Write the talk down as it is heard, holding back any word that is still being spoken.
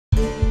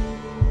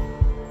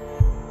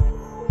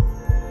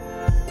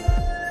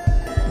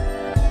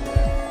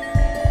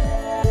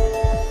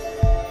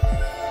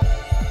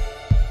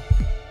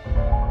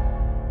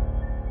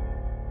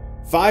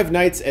Five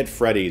Nights at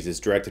Freddy's is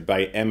directed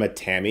by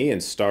Tammi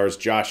and stars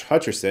Josh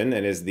Hutcherson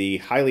and is the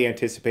highly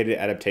anticipated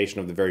adaptation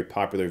of the very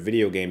popular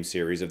video game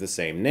series of the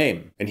same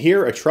name. And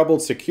here, a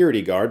troubled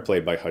security guard,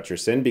 played by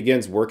Hutcherson,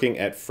 begins working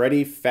at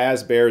Freddy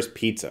Fazbear's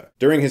Pizza.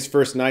 During his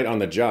first night on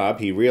the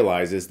job, he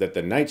realizes that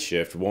the night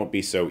shift won't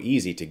be so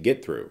easy to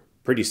get through.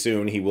 Pretty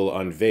soon, he will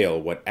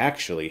unveil what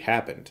actually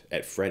happened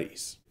at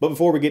Freddy's. But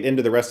before we get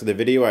into the rest of the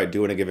video, I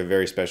do want to give a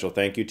very special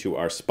thank you to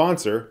our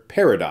sponsor,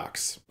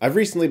 Paradox. I've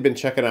recently been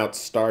checking out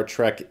Star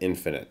Trek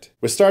Infinite.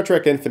 With Star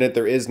Trek Infinite,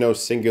 there is no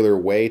singular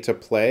way to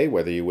play,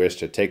 whether you wish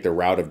to take the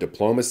route of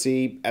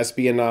diplomacy,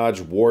 espionage,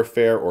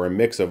 warfare, or a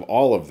mix of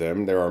all of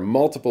them. There are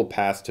multiple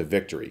paths to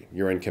victory.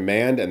 You're in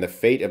command, and the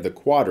fate of the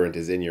quadrant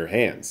is in your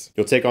hands.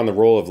 You'll take on the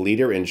role of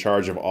leader in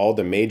charge of all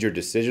the major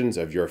decisions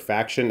of your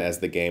faction as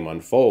the game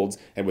unfolds,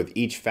 and with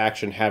each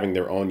faction having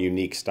their own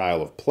unique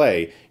style of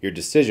play, your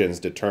decisions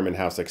determine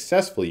how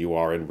successful you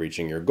are in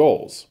reaching your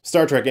goals.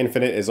 Star Trek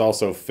Infinite is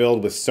also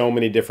filled with so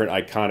many different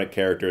iconic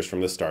characters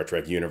from the Star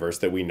Trek universe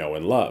that we know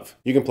and love.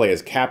 You can play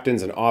as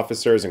captains and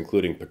officers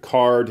including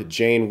Picard,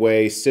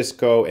 Janeway,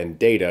 Sisko, and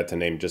Data, to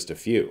name just a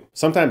few.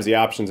 Sometimes the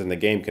options in the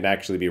game can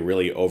actually be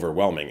really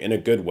overwhelming, in a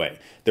good way.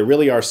 There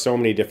really are so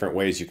many different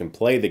ways you can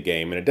play the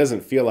game, and it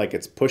doesn't feel like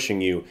it's pushing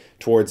you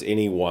towards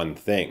any one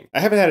thing. I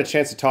haven't had a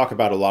chance to talk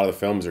about a lot of the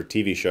films or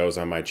TV shows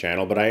on my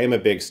channel, but I am a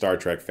big Star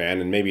Trek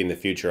fan, and maybe in the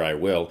future I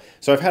will.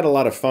 So I've had a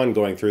lot of fun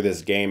going through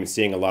this game and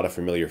seeing a lot of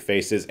familiar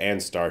faces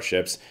and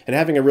starships, and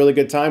having a really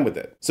good time with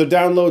it. So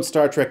download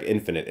Star Trek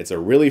Infinite. It's a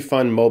really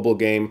fun mobile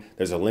game.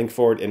 There's a link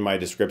for it in my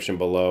description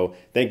below.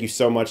 Thank you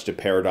so much to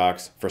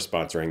Paradox for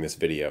sponsoring this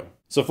video.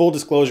 So full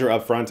disclosure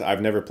up front,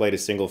 I've never played a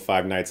single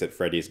Five Nights at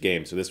Freddy's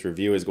game, so this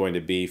review is going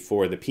to be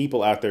for the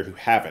people out there who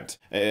haven't.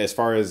 As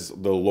far as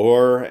the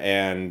lore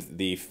and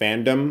the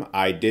fandom,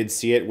 I did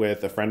see it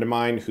with a friend of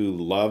mine who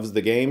loves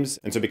the games,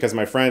 and so because of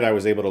my friend, I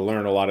was able to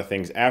learn a lot of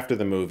things after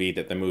the movie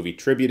that the movie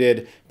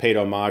tributed, paid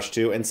homage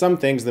to, and some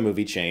things the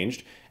movie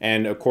changed.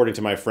 And according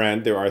to my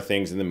friend, there are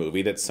things in the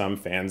movie that some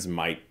fans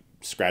might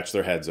scratch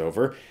their heads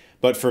over.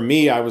 But for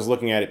me, I was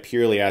looking at it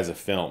purely as a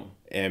film.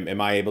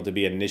 Am I able to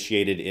be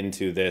initiated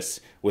into this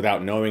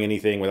without knowing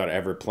anything, without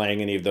ever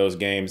playing any of those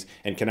games?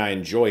 And can I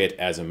enjoy it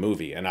as a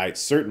movie? And I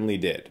certainly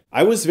did.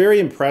 I was very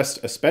impressed,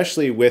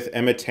 especially with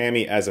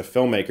Tammi as a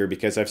filmmaker,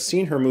 because I've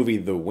seen her movie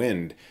The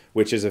Wind,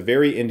 which is a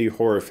very indie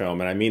horror film,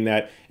 and I mean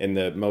that in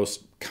the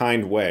most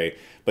kind way.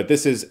 But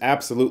this is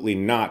absolutely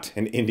not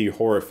an indie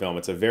horror film.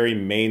 It's a very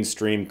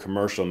mainstream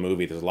commercial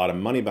movie. There's a lot of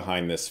money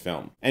behind this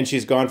film. And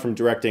she's gone from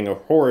directing a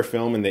horror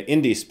film in the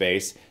indie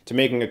space to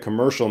making a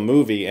commercial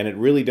movie, and it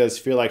really does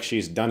feel like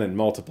she's done it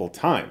multiple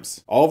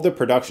times. All of the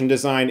production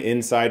design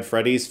inside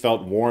Freddy's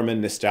felt warm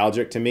and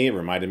nostalgic to me. It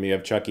reminded me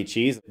of Chuck E.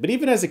 Cheese. But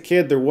even as a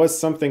kid, there was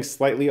something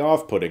slightly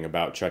off-putting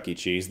about Chuck E.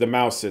 Cheese, the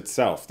mouse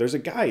itself. There's a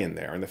guy in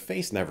there, and the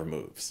face never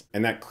moves.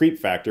 And that creep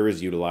factor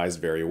is utilized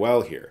very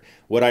well here.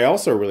 What I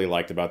also really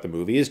liked about the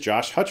movie is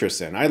Josh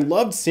Hutcherson. I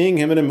loved seeing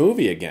him in a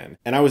movie again,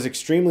 and I was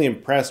extremely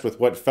impressed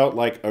with what felt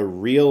like a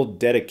real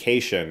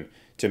dedication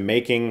to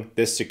making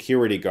this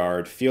security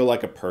guard feel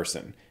like a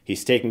person.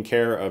 He's taking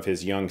care of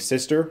his young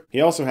sister.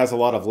 He also has a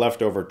lot of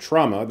leftover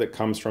trauma that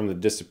comes from the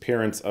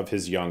disappearance of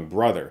his young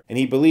brother. And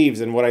he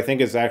believes in what I think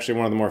is actually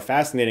one of the more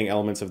fascinating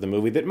elements of the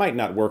movie that might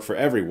not work for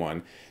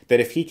everyone, that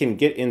if he can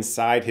get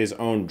inside his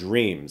own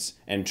dreams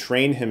and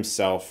train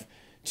himself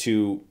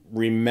to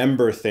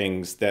remember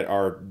things that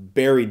are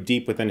buried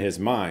deep within his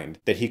mind,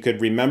 that he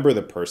could remember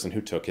the person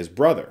who took his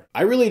brother.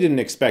 I really didn't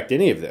expect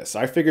any of this.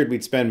 I figured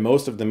we'd spend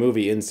most of the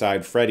movie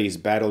inside Freddy's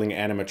battling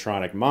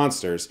animatronic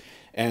monsters,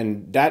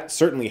 and that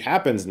certainly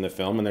happens in the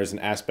film, and there's an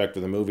aspect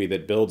of the movie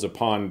that builds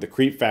upon the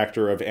creep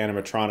factor of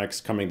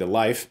animatronics coming to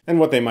life and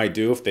what they might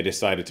do if they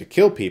decided to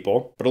kill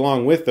people. But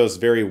along with those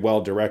very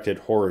well-directed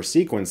horror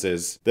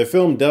sequences, the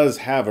film does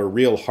have a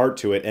real heart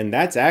to it, and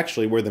that's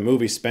actually where the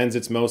movie spends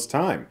its most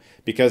time.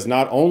 Because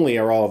not only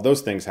are all of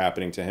those things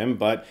happening to him,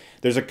 but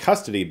there's a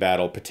custody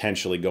battle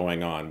potentially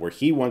going on where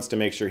he wants to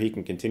make sure he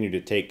can continue to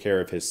take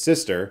care of his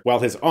sister, while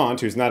his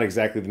aunt, who's not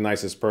exactly the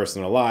nicest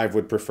person alive,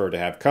 would prefer to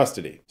have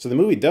custody. So the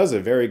movie does a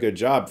very good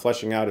job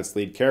fleshing out its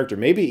lead character,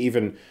 maybe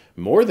even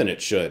more than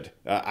it should.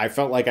 I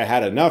felt like I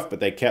had enough, but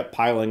they kept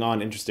piling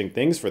on interesting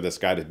things for this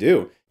guy to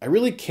do. I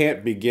really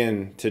can't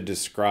begin to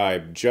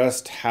describe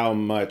just how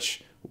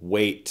much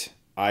weight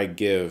I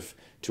give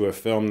to a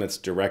film that's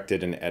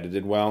directed and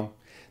edited well.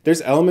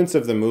 There's elements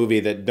of the movie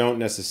that don't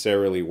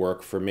necessarily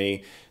work for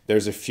me.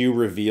 There's a few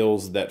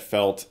reveals that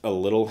felt a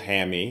little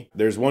hammy.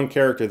 There's one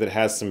character that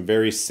has some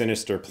very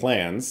sinister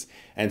plans,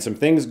 and some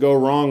things go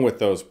wrong with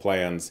those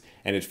plans,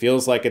 and it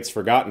feels like it's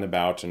forgotten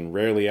about and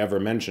rarely ever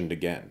mentioned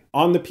again.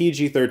 On the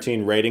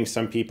PG-13 rating,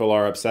 some people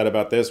are upset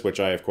about this, which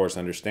I of course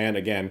understand.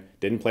 Again,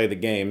 didn't play the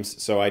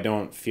games, so I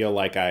don't feel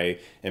like I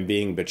am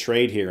being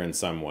betrayed here in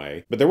some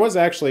way. But there was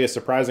actually a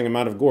surprising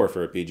amount of gore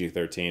for a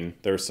PG-13.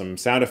 There's some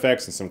sound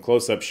effects and some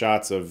close-up shots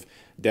shots of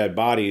dead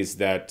bodies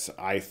that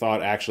I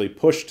thought actually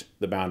pushed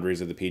the boundaries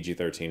of the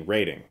PG-13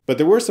 rating. But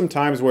there were some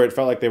times where it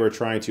felt like they were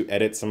trying to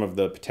edit some of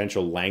the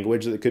potential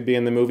language that could be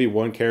in the movie.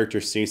 One character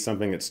sees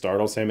something that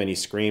startles him and he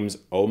screams,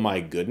 "Oh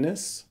my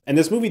goodness." And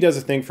this movie does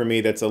a thing for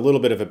me that's a little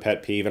bit of a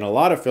pet peeve, and a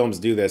lot of films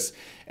do this,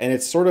 and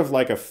it's sort of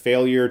like a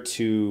failure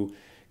to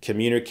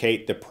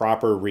communicate the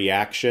proper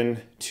reaction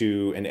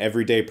to an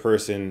everyday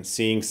person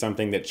seeing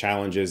something that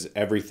challenges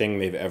everything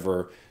they've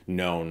ever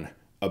known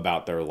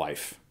about their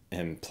life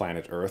and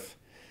planet Earth.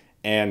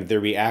 And their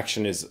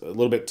reaction is a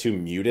little bit too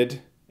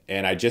muted.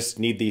 And I just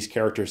need these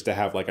characters to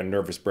have like a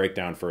nervous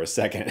breakdown for a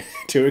second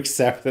to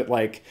accept that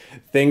like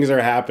things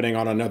are happening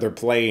on another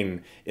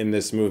plane in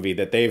this movie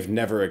that they've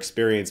never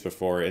experienced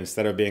before,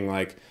 instead of being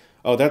like,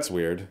 oh, that's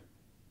weird.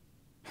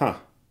 Huh.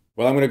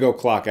 Well, I'm going to go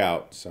clock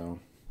out, so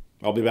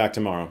I'll be back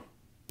tomorrow.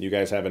 You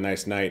guys have a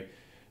nice night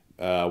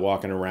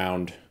walking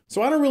around.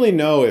 So I don't really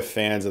know if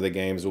fans of the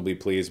games will be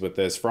pleased with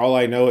this. For all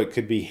I know, it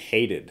could be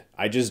hated.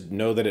 I just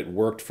know that it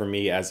worked for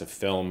me as a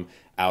film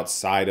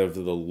outside of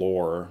the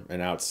lore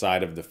and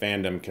outside of the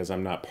fandom because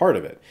I'm not part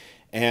of it.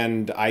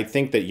 And I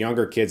think that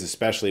younger kids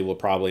especially will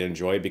probably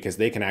enjoy it because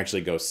they can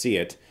actually go see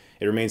it.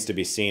 It remains to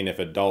be seen if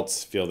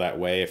adults feel that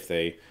way, if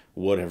they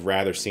would have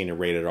rather seen a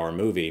rated R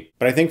movie.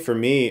 But I think for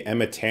me,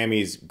 Emma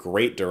Tammy's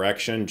great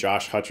direction,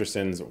 Josh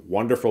Hutcherson's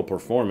wonderful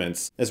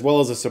performance, as well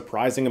as a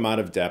surprising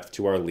amount of depth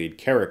to our lead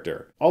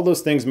character. All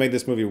those things made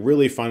this movie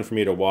really fun for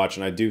me to watch,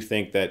 and I do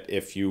think that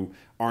if you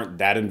aren't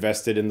that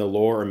invested in the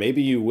lore, or maybe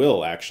you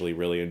will actually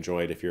really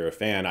enjoy it if you're a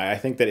fan, I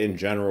think that in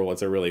general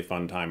it's a really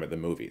fun time at the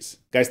movies.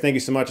 Guys, thank you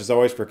so much as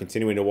always for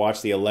continuing to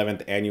watch the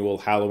 11th annual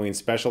Halloween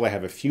special. I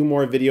have a few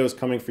more videos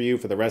coming for you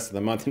for the rest of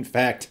the month. In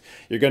fact,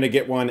 you're going to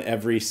get one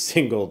every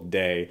single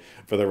day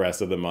for the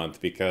rest of the month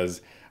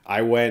because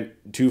I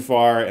went too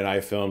far and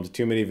I filmed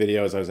too many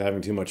videos. I was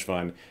having too much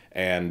fun.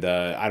 And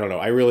I don't know,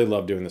 I really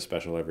love doing this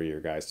special every year,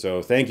 guys.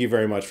 So thank you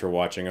very much for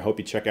watching. I hope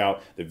you check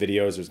out the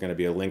videos. There's going to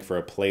be a link for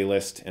a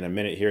playlist in a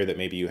minute here that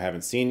maybe you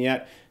haven't seen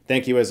yet.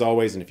 Thank you as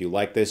always. And if you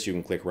like this, you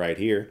can click right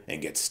here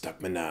and get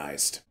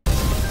Stuckmanized.